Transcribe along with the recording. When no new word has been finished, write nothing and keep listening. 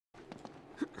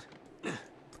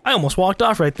I almost walked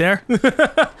off right there.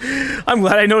 I'm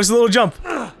glad I noticed a little jump.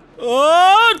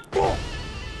 Oh!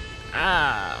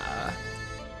 Ah.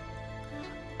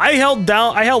 I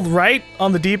held right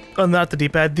on the not the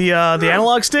D-pad, the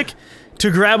analog stick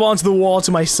to grab onto the wall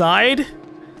to my side.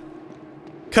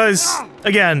 Cause,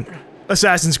 again,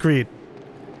 Assassin's Creed.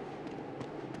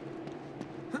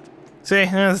 See,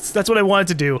 that's what I wanted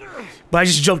to do, but I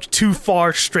just jumped too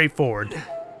far straight forward.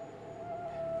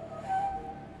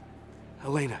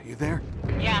 Elena, you there?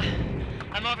 Yeah,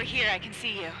 I'm over here. I can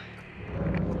see you.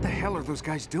 What the hell are those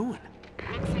guys doing?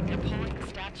 Looks like they're pulling the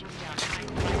statues down.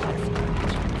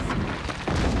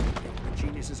 The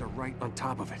geniuses are right on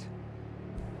top of it.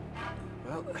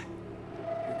 Well,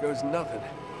 here goes nothing.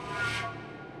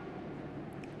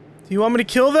 Do you want me to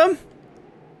kill them?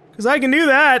 Because I can do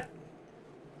that.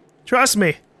 Trust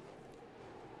me.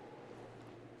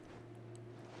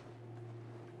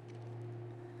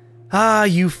 Ah,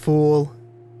 you fool.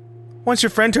 Once your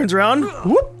friend turns around,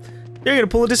 whoop, you're gonna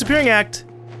pull a disappearing act.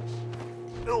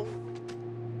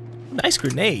 Nice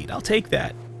grenade, I'll take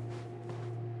that.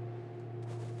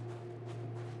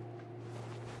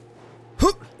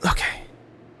 Okay.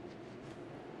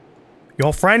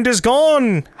 Your friend is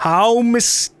gone! How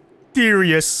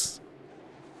mysterious.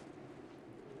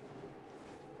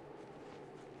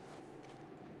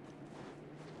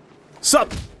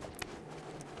 Sup?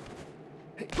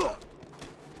 Okay,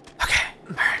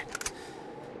 alright.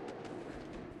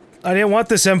 I didn't want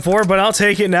this M4, but I'll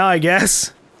take it now, I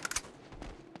guess.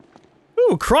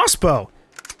 Ooh, crossbow.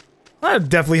 That'd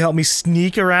definitely help me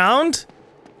sneak around.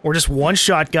 Or just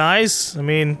one-shot guys. I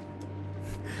mean,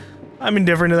 I'm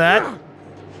indifferent to that.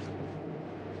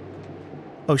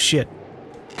 Oh, shit.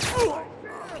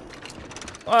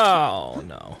 Oh,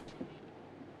 no.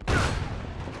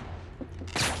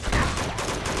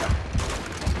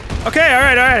 Okay,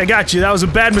 alright, I got you. That was a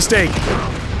bad mistake.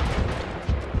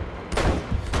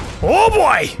 Oh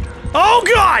boy! Oh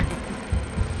god!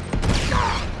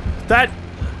 That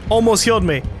almost killed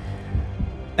me.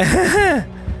 Hey!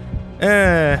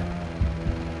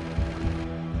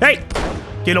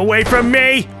 Get away from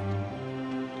me!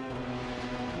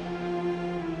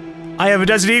 I have a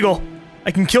Desert Eagle.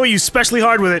 I can kill you especially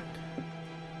hard with it.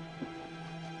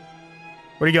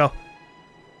 Where'd he go?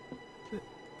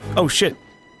 Oh shit.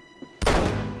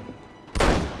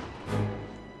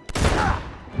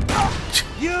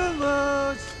 You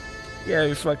lose! Yeah,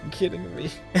 you're fucking kidding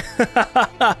me.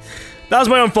 That was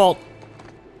my own fault.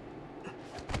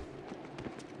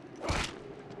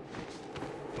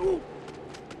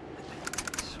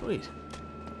 Sweet.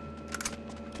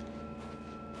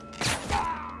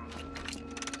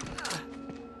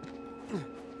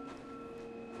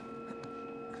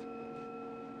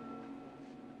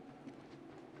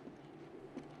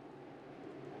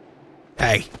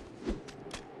 Hey.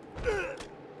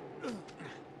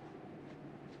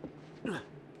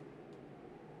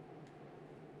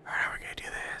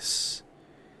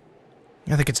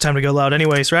 I think it's time to go loud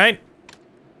anyways, right?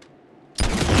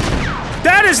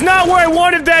 That is not where I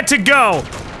wanted that to go!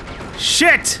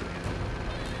 Shit!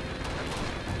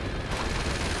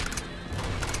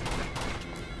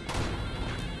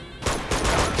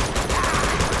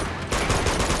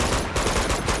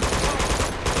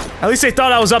 At least they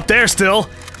thought I was up there still.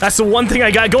 That's the one thing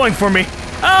I got going for me.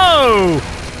 Oh!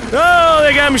 Oh,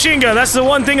 they got a machine gun. That's the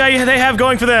one thing they have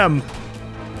going for them.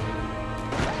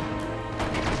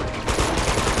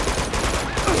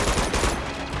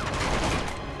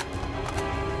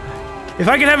 If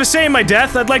I could have a say in my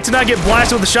death, I'd like to not get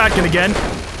blasted with a shotgun again.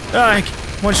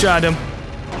 One shot him.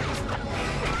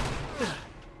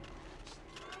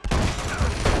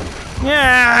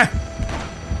 Yeah.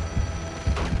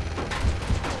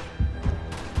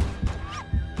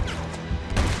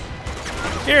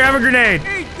 Here, have a grenade.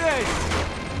 Eat this!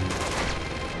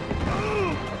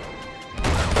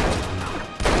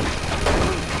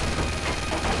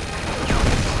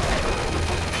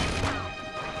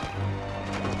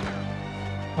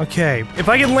 Okay, if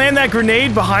I can land that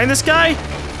grenade behind this guy,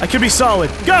 I could be solid.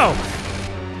 Go!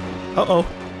 Uh-oh.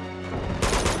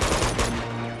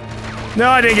 No,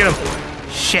 I didn't get him.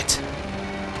 Shit.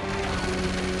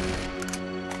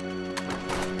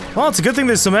 Well, it's a good thing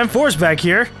there's some M4s back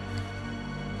here.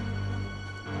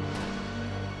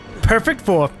 Perfect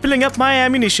for filling up my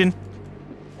ammunition.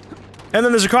 And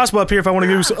then there's a crossbow up here if I want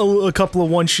to do a couple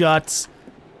of one-shots.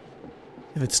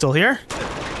 If it's still here.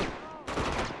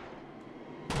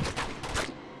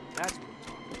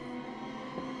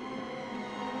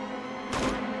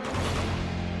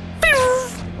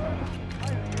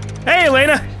 Hey,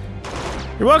 Elena!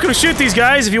 You're welcome to shoot these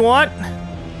guys if you want.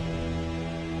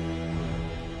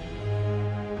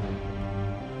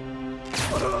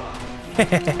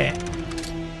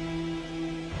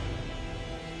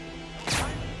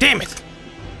 Damn it!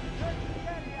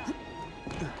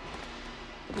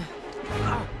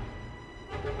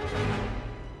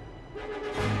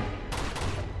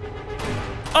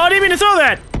 Oh, I didn't mean to throw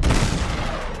that!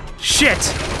 Shit!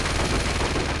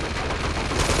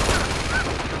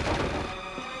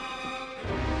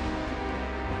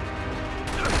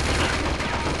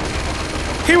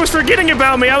 He was forgetting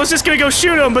about me. I was just gonna go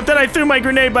shoot him, but then I threw my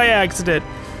grenade by accident.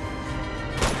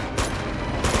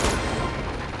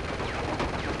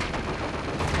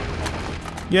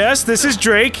 Yes, this is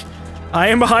Drake. I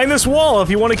am behind this wall if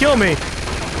you want to kill me.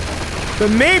 But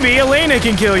maybe Elena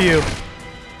can kill you.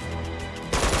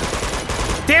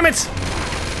 Damn it!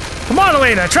 Come on,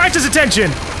 Elena, attract his attention!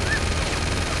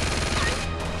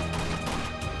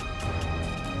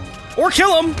 Or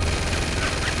kill him!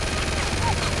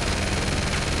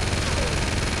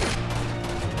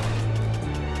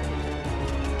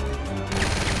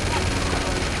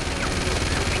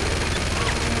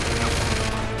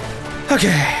 Okay,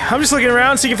 I'm just looking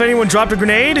around, seeing if anyone dropped a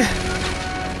grenade.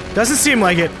 Doesn't seem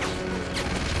like it.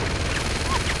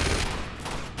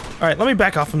 Alright, let me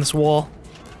back off from this wall.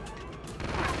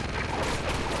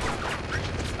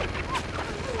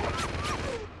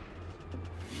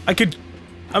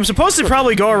 I'm supposed to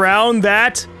probably go around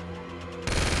that.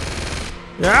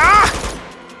 Ah!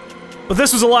 But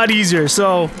this was a lot easier,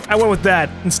 so I went with that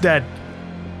instead.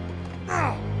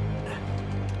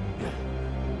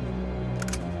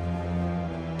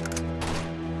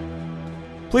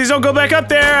 Please don't go back up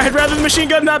there. I'd rather the machine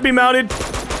gun not be mounted.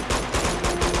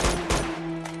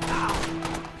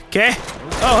 Okay.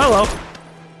 Oh, hello.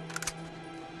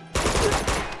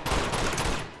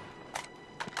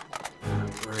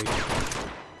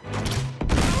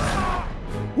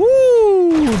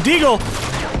 Woo! Deagle!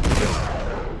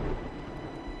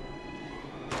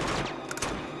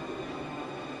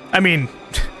 I mean,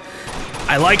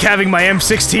 I like having my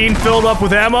M16 filled up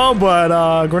with ammo,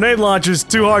 but grenade launcher's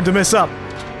too hard to miss up.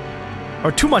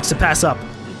 Or too much to pass up.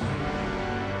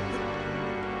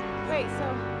 Wait, so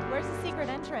where's the secret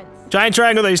entrance? Giant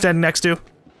triangle that you're standing next to.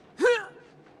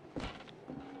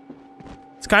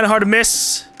 It's kind of hard to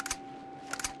miss.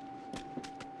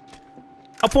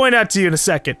 I'll point out to you in a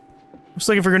second. I'm just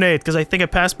looking for a grenade, because I think I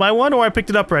passed by one, or I picked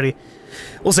it up already.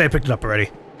 We'll say I picked it up already.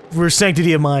 For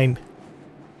sanctity of mind.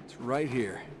 It's right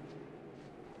here.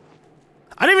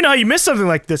 I don't even know how you missed something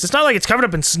like this. It's not like it's covered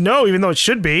up in snow, even though it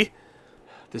should be.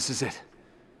 This is it.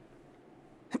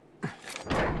 I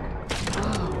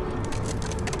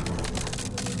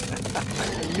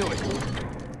knew it.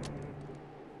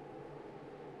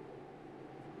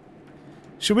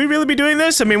 Should we really be doing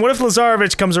this? I mean, what if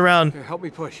Lazarevich comes around? Here, help me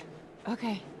push.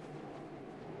 Okay.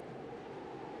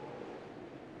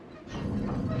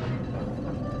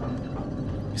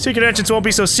 Secret entrance won't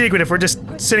be so secret if we're just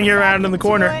sitting here around in the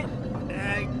corner. Egg.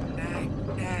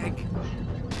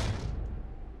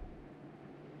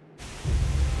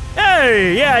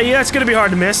 Hey, yeah, that's gonna be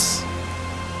hard to miss.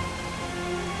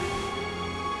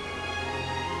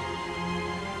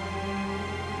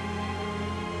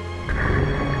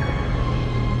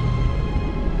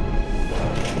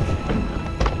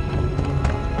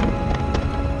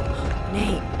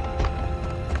 Nate.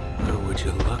 Oh, would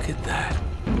you look at that?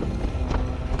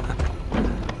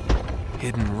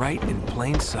 Hidden right in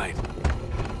plain sight.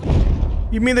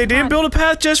 You mean they didn't build a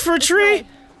path just for a tree?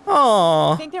 I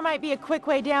Aww. think there might be a quick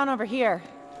way down over here.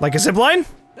 Like a zipline?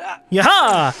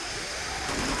 Yaha!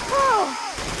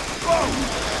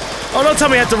 Oh, don't tell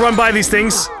me I have to run by these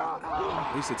things.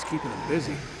 At least it's keeping him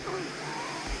busy.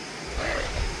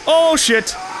 Oh,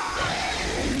 shit.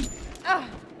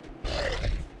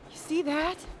 You see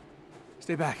that?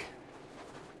 Stay back.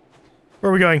 Where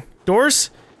are we going? Doors?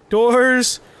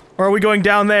 Doors? Or are we going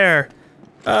down there?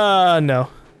 No.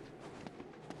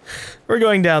 We're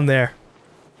going down there.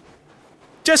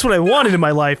 Just what I wanted in my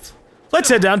life. Let's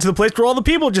head down to the place where all the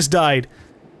people just died.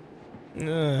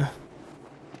 Nothing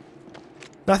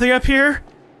up here?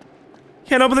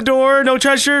 Can't open the door, no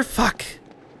treasure? Fuck.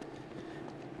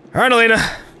 Alright,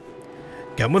 Elena.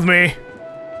 Come with me.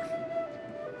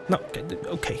 No,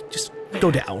 okay, just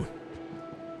go down.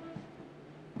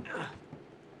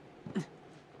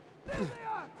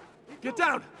 Get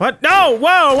down! What? No!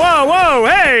 Whoa, whoa, whoa!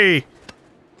 Hey!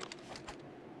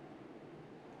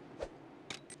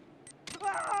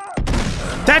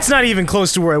 That's not even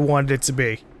close to where I wanted it to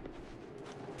be.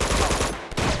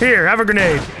 Here, have a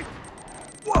grenade.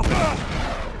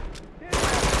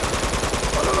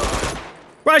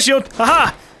 Riot shield!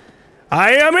 Haha!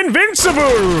 I am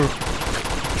invincible!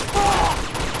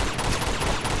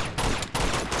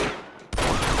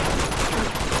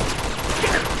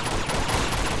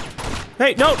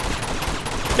 Hey, no!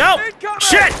 No!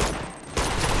 Shit!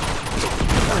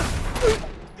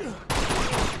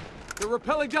 They're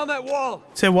rappelling down that wall.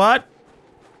 Say what?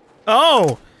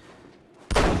 Oh!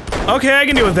 Okay, I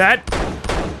can deal with that.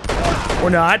 Or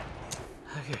not.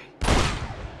 Okay.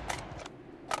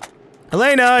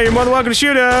 Elena, you're more than welcome to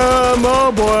shoot him!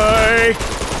 Oh boy!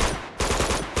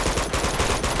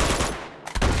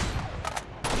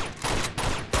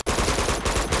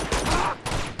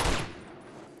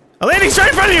 Elena, he's right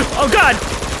in front of you! Oh god!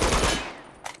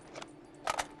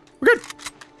 We're good.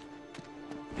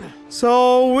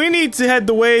 So, we need to head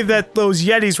the way that those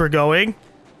Yetis were going.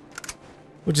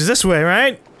 Which is this way,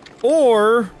 right?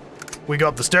 Or we go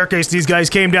up the staircase these guys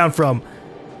came down from.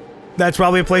 That's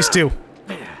probably a place too.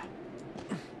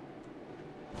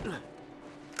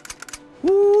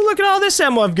 Ooh, look at all this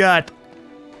ammo I've got.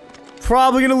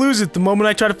 Probably gonna lose it the moment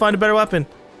I try to find a better weapon.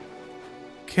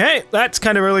 Okay, that's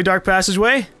kind of early dark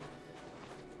passageway.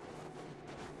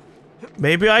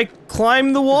 Maybe I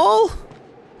climb the wall?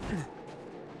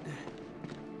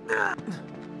 It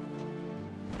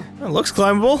looks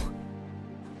climbable.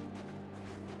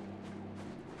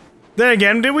 Then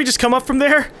again, did we just come up from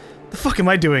there? The fuck am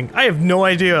I doing? I have no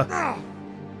idea.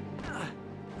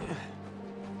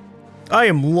 I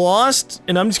am lost,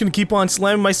 and I'm just gonna keep on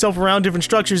slamming myself around different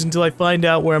structures until I find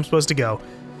out where I'm supposed to go.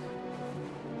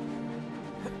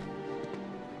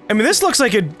 I mean, this looks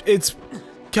like it's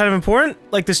kind of important.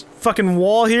 Like this fucking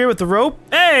wall here with the rope.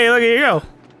 Hey, look, here you go.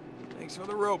 Thanks for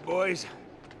the rope, boys.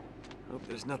 Hope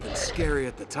there's nothing scary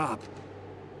at the top.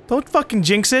 Don't fucking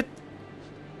jinx it.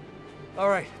 All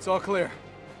right, it's all clear.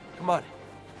 Come on.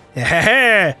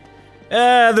 Hey,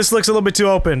 this looks a little bit too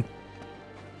open.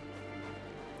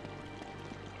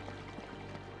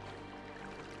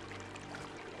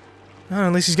 Oh,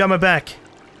 at least he's got my back.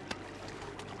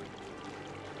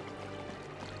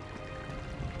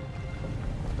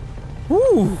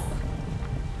 Ooh.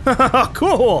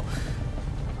 Cool.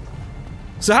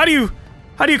 So how do you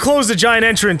close the giant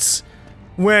entrance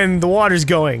when the water's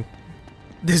going?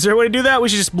 Is there a way to do that? We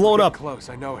should just blow it up. Close,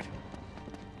 I know it.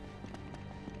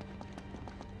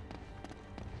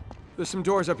 There's some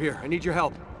doors up here. I need your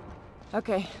help.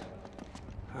 Okay.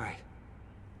 All right.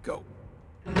 Go.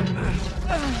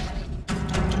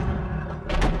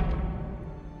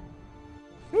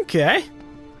 Okay.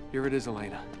 Here it is,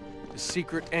 Elena. The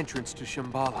secret entrance to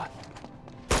Shambhala.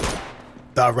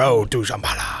 The road to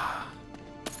Shambhala.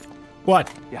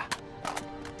 What? Yeah.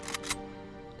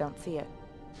 Don't see it.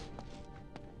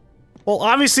 Well,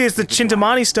 obviously it's the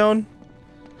Chintamani stone.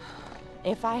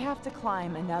 If I have to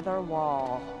climb another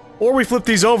wall... Or we flip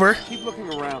these over. Keep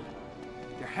looking around.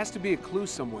 There has to be a clue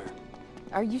somewhere.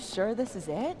 Are you sure this is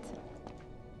it?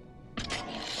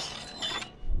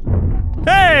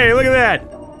 Hey, look at that.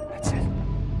 That's it.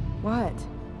 What?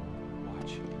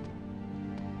 Watch.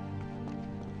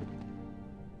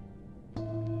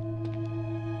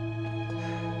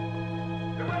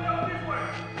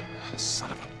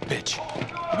 Son of a bitch.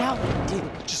 Now what do?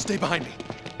 Just stay behind me.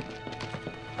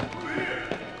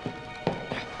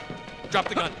 Drop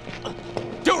the gun.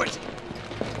 Do it!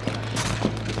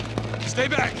 Stay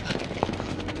back!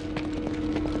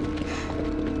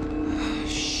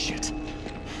 Shit.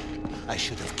 I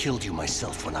should have killed you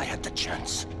myself when I had the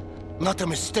chance. Not a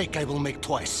mistake I will make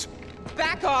twice.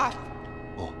 Back off!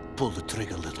 Oh, pull the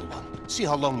trigger, little one. See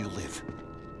how long you live.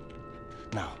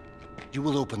 Now, you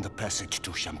will open the passage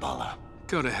to Shambhala.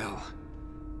 Go to hell.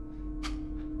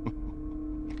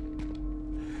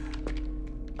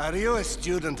 Are you a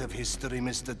student of history,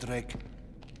 Mr. Drake?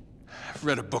 I've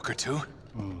read a book or two.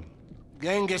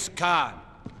 Genghis Khan,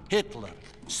 Hitler,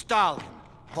 Stalin,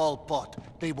 Pol Pot,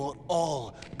 they were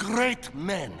all great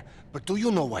men. But do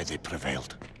you know why they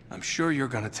prevailed? I'm sure you're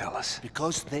gonna tell us.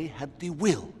 Because they had the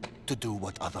will to do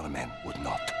what other men would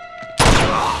not.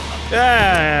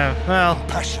 Yeah, well.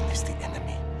 Passion is the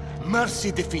enemy.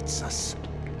 Mercy defeats us.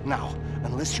 Now,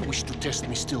 unless you wish to test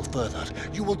me still further,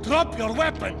 you will drop your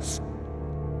weapons!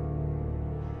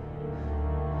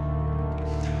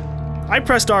 I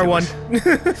pressed R1.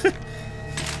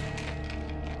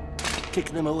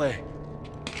 Kick them away.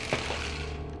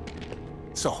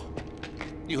 So,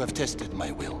 you have tested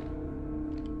my will.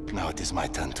 Now it is my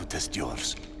turn to test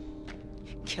yours.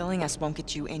 Killing us won't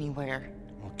get you anywhere.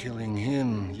 Oh, killing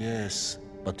him, yes.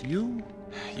 But you?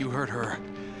 You heard her.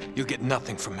 You get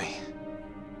nothing from me.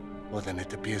 Well, then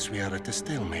it appears we are at a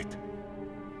stalemate.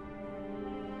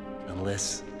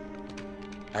 Unless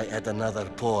I add another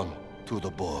pawn to the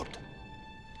board.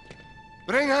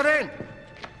 Bring her in!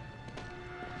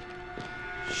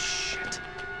 Shit.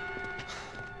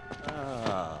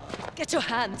 Get your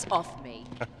hands off me.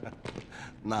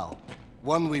 Now,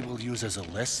 One we will use as a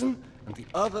lesson, and the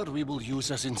other we will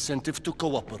use as incentive to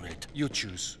cooperate. You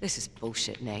choose. This is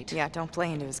bullshit, Nate. Yeah, don't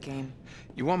play into his game.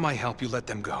 You want my help, you let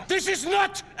them go. This is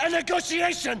not a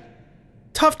negotiation!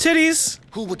 Tough titties.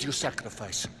 Who would you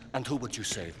sacrifice, and who would you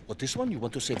save? What, this one? You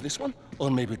want to save this one?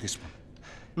 Or maybe this one?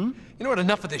 You know what,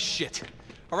 enough of this shit.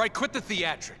 All right, quit the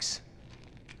theatrics.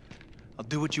 I'll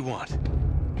do what you want.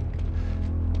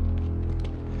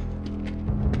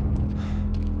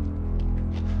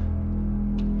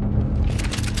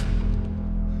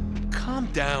 Calm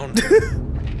down.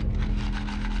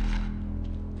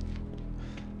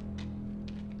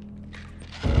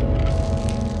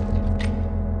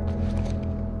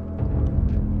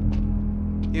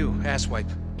 You, asswipe.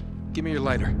 Give me your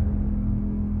lighter.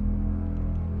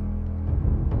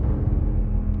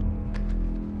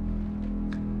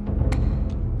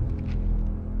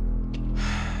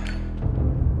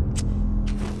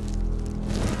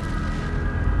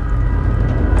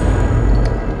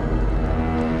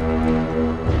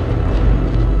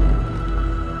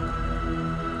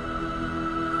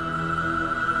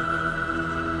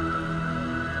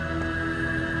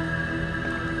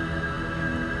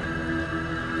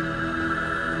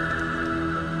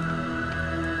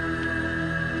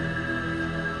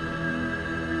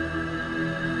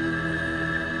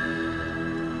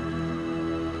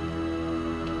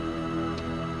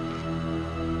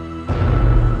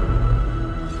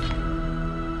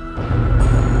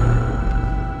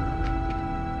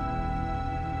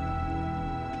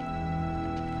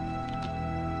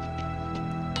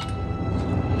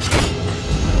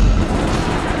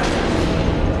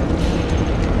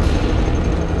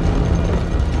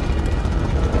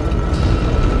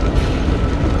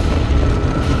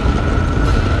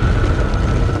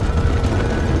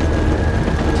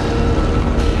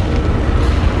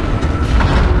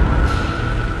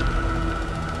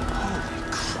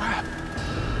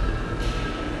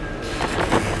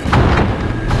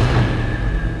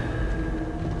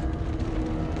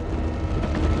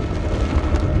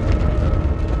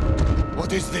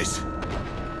 What is this?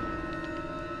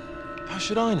 How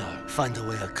should I know? Find a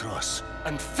way across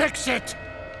and fix it!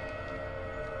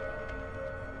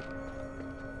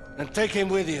 And take him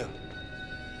with you.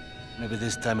 Maybe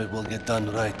this time it will get done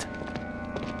right.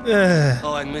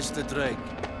 Oh, and Mr. Drake.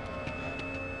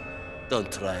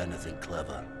 Don't try anything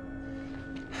clever.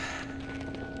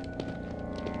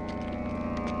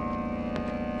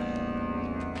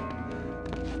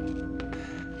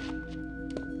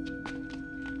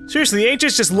 Seriously, the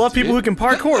ancients just love people who can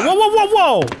parkour. Whoa, whoa,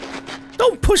 whoa, whoa!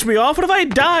 Don't push me off. What if I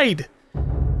died?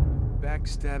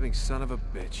 Backstabbing son of a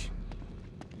bitch.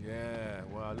 Yeah,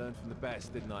 well, I learned from the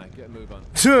best, didn't I? Get a move on.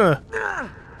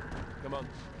 Come on.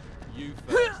 You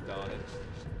first, darling.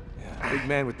 Yeah, big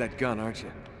man with that gun, aren't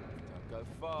you? Don't go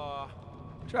far.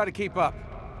 Try to keep up.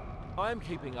 I'm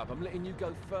keeping up. I'm letting you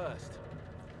go first.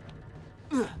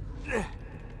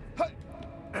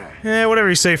 Eh, whatever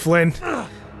you say, Flynn.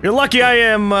 You're lucky I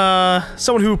am,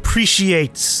 someone who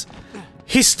appreciates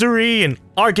history and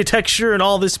architecture and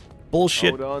all this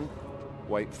bullshit. Hold on.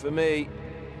 Wait for me.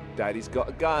 Daddy's got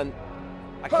a gun.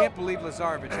 I can't believe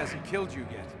Lazarevich hasn't killed you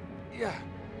yet. Yeah.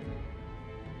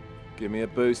 Give me a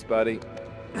boost, buddy.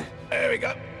 There we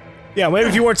go. Yeah, maybe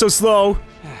if you weren't so slow,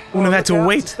 wouldn't have had to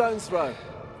wait. Stone's throw.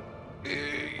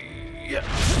 Yeah.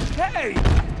 Hey!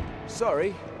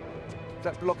 Sorry. Is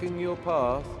that blocking your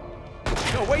path?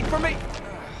 No, wait for me!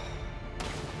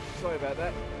 Sorry about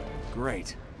that.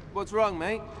 Great. What's wrong,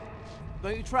 mate?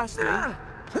 Don't you trust me?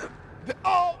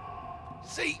 Oh!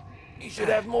 See? You should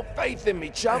have more faith in me,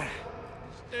 chump.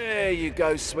 There you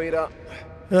go, sweetheart.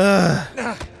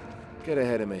 Get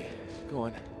ahead of me. Go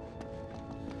on.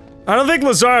 I don't think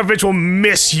Lazarevich will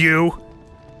miss you.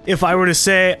 If I were to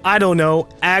say, I don't know,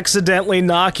 accidentally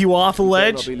knock you off a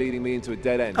ledge. You'll be leading me into a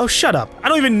dead end. Oh, shut up. I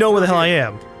don't even know where the hell I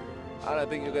am. I don't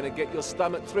think you're gonna get your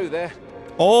stomach through there.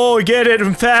 Oh, get it,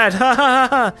 I'm fat. Ha ha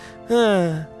ha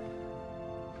ha.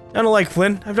 I don't like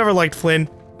Flynn. I've never liked Flynn.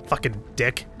 Fucking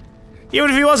dick. Even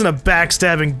if he wasn't a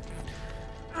backstabbing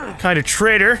kind of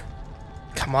traitor.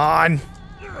 Come on.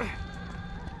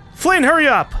 Flynn, hurry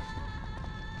up.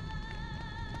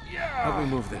 Help me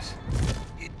move this.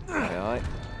 Alright.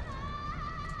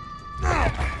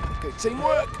 Good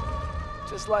teamwork.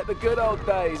 Just like the good old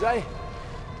days, eh?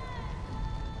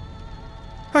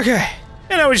 Okay.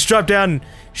 And now we just drop down and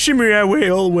shimmy our way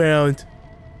all around.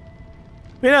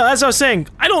 You know, as I was saying,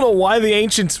 I don't know why the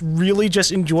ancients really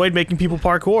just enjoyed making people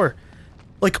parkour.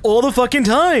 Like, all the fucking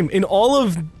time. In all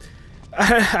of...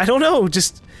 I don't know,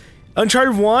 just...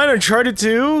 Uncharted 1, Uncharted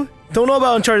 2... Don't know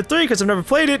about Uncharted 3 because I've never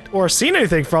played it or seen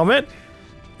anything from it.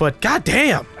 But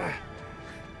goddamn.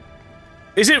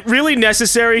 Is it really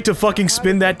necessary to fucking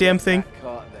spin that damn thing?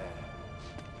 Cart there.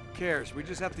 Who cares? We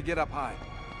just have to get up high.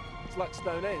 It's like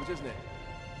Stonehenge, isn't it?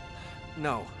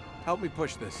 No. Help me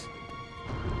push this.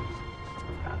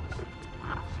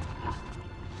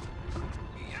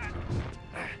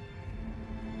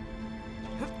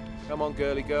 Come on,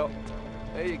 girly girl.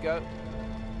 There you go.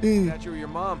 Statue of your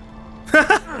mom.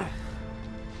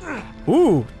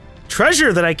 Ooh,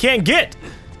 treasure that I can't get.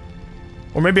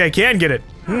 Or maybe I can get it.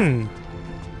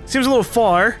 Seems a little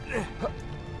far.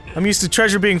 I'm used to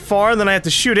treasure being far, and then I have to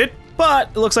shoot it. But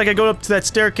it looks like I go up to that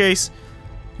staircase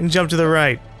and jump to the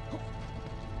right.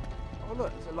 Oh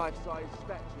look, it's a life-size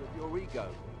statue of your ego.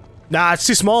 Nah, it's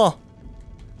too small.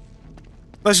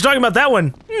 Unless you're talking about that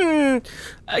one.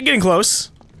 Getting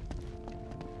close.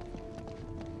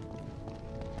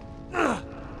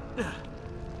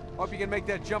 Hope you can make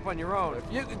that jump on your own. If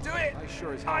you can do it, I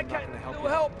sure as hell am not gonna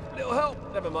help you. Little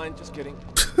help. Never mind, just kidding.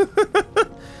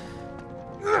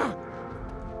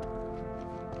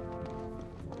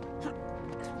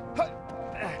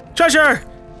 Treasure!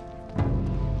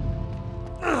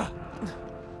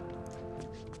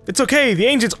 It's okay, the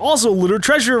ancients also looted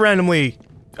treasure randomly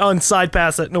on side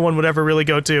paths that no one would ever really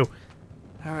go to.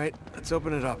 Alright, let's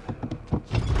open it up.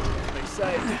 They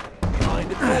say,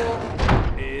 behind the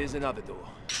door is another door.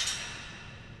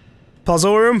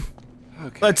 Puzzle room?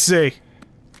 Okay. Let's see.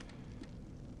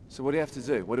 So what do you have to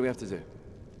do? What do we have to do?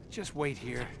 Just wait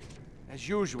here. As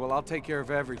usual, I'll take care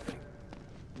of everything.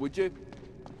 Would you?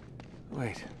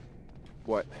 Wait.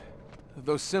 What?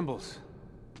 Those symbols.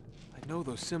 I know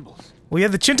those symbols. Well, you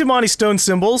have the Chintamani stone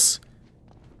symbols,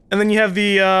 and then you have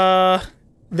the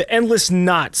endless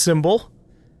knot symbol.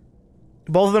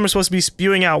 Both of them are supposed to be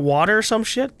spewing out water or some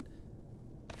shit.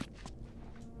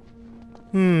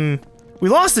 We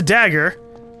lost the dagger,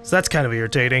 so that's kind of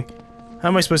irritating. How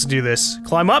am I supposed to do this?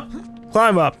 Climb up?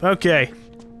 Climb up, okay.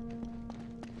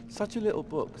 Such a little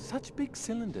book, such big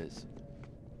cylinders.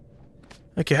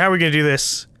 Okay, how are we gonna do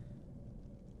this?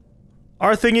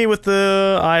 R thingy with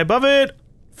the eye above it.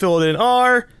 Fill it in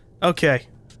R. Okay.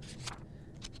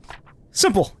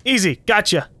 Simple. Easy.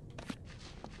 Gotcha.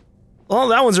 Well,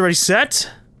 that one's already set.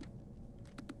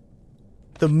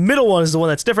 The middle one is the one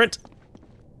that's different.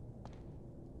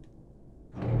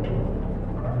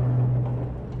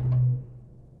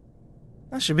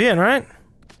 That should be it, right?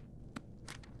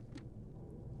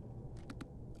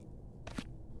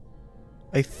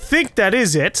 I think that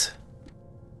is it.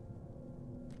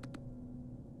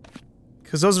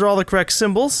 Because those are all the correct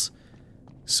symbols.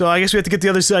 So I guess we have to get the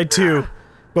other side too,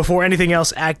 before anything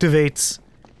else activates.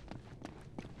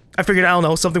 I figured, I don't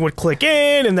know, something would click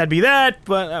in and that'd be that,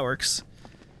 but that works.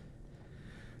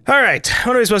 Alright,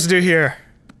 what are we supposed to do here?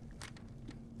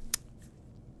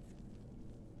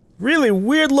 Really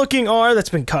weird looking R that's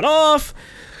been cut off.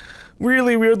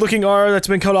 Really weird looking R that's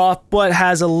been cut off, but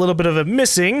has a little bit of it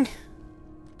missing.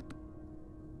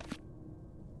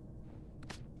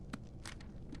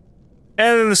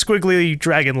 And then the squiggly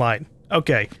dragon line.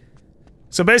 Okay.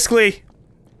 So basically,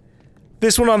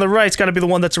 this one on the right's gotta be the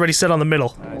one that's already set on the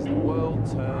middle. As the world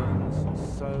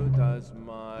turns, so does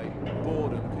my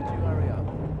boredom. Could you hurry up?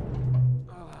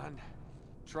 Hold on.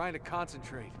 Trying to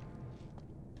concentrate.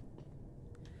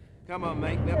 Come on,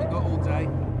 mate. We haven't got all day.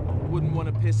 Wouldn't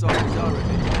want to piss off Zara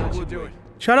a bit. We'll do it.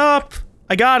 Shut up!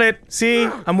 I got it! See?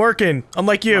 I'm working.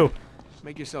 Unlike you.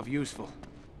 Make yourself useful.